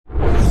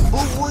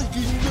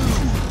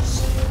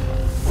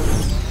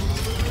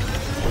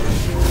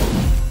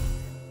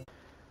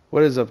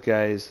What is up,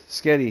 guys?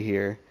 Sketty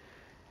here,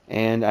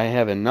 and I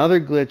have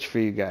another glitch for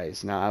you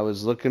guys. Now, I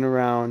was looking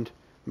around,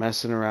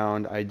 messing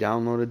around. I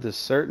downloaded this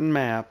certain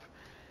map,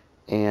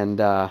 and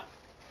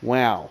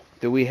wow,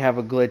 do we have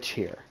a glitch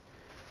here.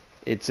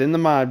 It's in the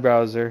mod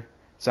browser.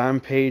 It's on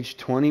page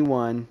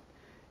 21.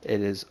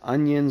 It is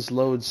Onion's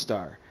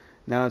Lodestar.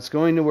 Now, it's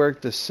going to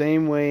work the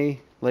same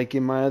way like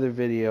in my other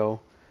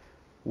video,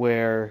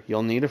 where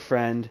you'll need a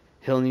friend.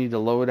 He'll need to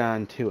load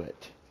on to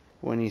it.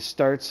 When he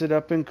starts it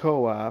up in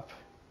co-op,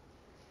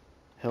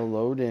 he'll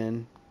load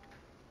in,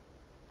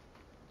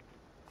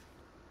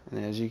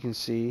 and as you can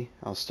see,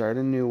 I'll start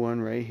a new one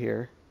right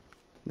here.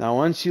 Now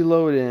once you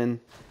load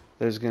in,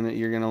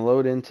 you're gonna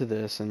load into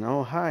this, and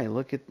oh hi,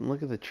 look at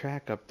the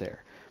track up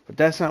there. But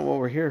that's not what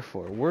we're here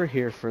for. We're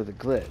here for the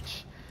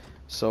glitch.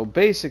 So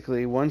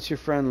basically, once your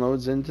friend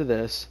loads into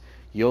this,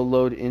 you'll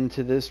load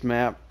into this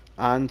map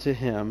onto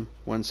him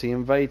once he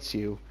invites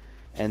you,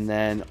 and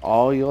then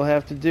all you'll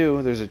have to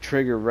do, there's a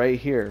trigger right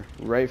here,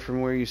 right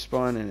from where you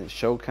spawn in it,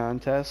 show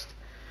contest.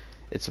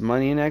 It's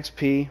money and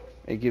XP.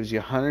 It gives you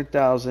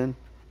 100,000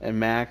 and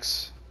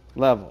max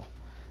level.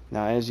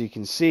 Now as you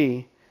can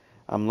see,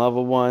 I'm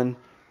level 1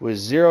 with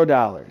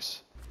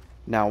 $0.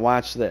 Now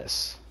watch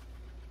this.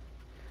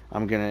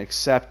 I'm gonna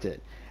accept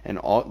it,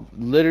 and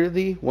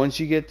literally once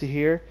you get to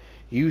here,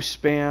 you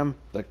spam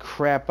the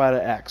crap out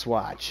of X.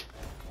 Watch.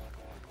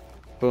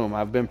 Boom,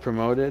 I've been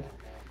promoted.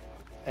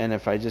 And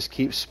if I just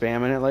keep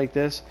spamming it like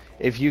this,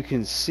 if you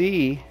can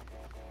see,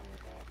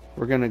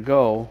 we're gonna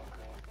go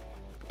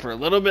for a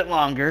little bit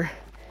longer.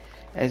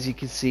 As you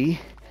can see,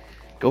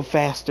 go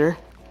faster,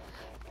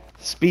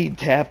 speed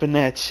tapping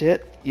that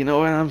shit, you know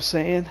what I'm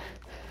saying?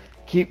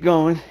 Keep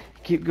going,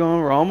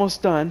 we're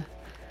almost done.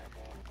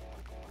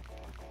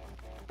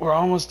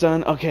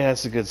 Okay,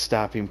 that's a good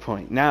stopping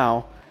point.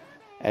 Now,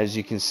 as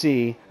you can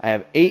see, I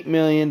have $8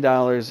 million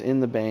in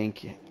the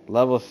bank,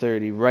 level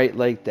 30, right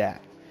like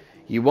that.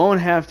 You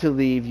won't have to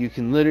leave. You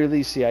can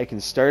literally see I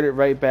can start it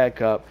right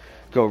back up,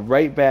 go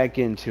right back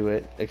into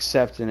it,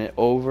 accepting it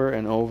over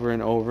and over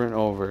and over and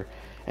over.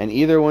 And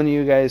either one of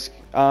you guys,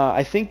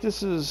 I think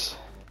this is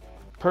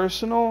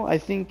personal. I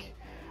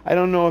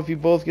don't know if you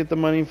both get the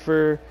money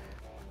for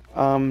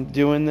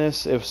doing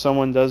this. If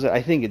someone does it,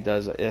 I think it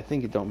does. I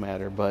think it don't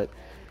matter. But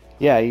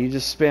yeah, you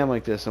just spam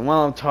like this. And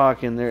while I'm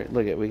talking, there,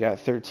 look at, we got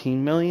 $13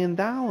 million.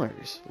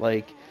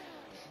 Like,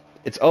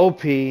 it's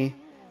OP.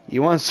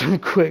 You want some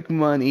quick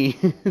money?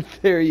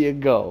 There you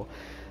go.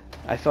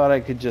 I thought I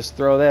could just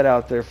throw that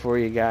out there for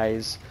you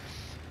guys.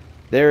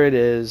 There it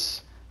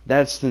is.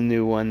 That's the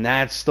new one.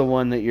 That's the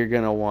one that you're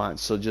gonna want.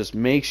 So just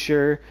make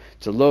sure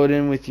to load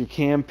in with your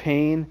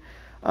campaign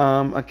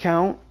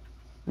account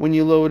when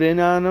you load in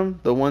on them.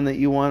 The one that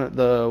you want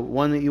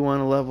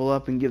to level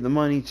up and give the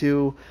money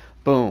to.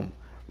 Boom,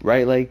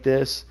 right like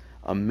this.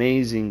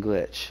 Amazing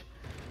glitch.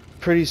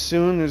 Pretty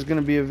soon there's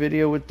gonna be a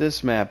video with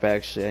this map.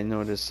 Actually, I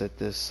noticed that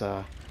this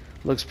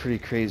looks pretty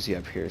crazy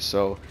up here,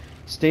 so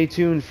stay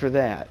tuned for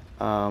that.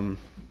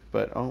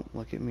 But oh,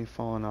 look at me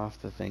falling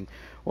off the thing.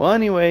 Well,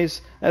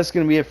 anyways, that's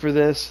gonna be it for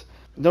this.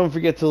 Don't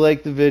forget to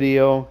like the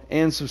video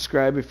and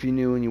subscribe if you're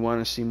new and you want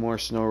to see more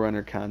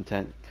Snowrunner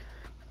content.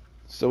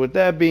 So with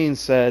that being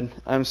said,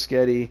 I'm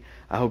Sketty.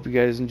 I hope you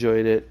guys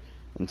enjoyed it.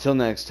 Until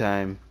next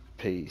time,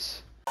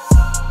 peace.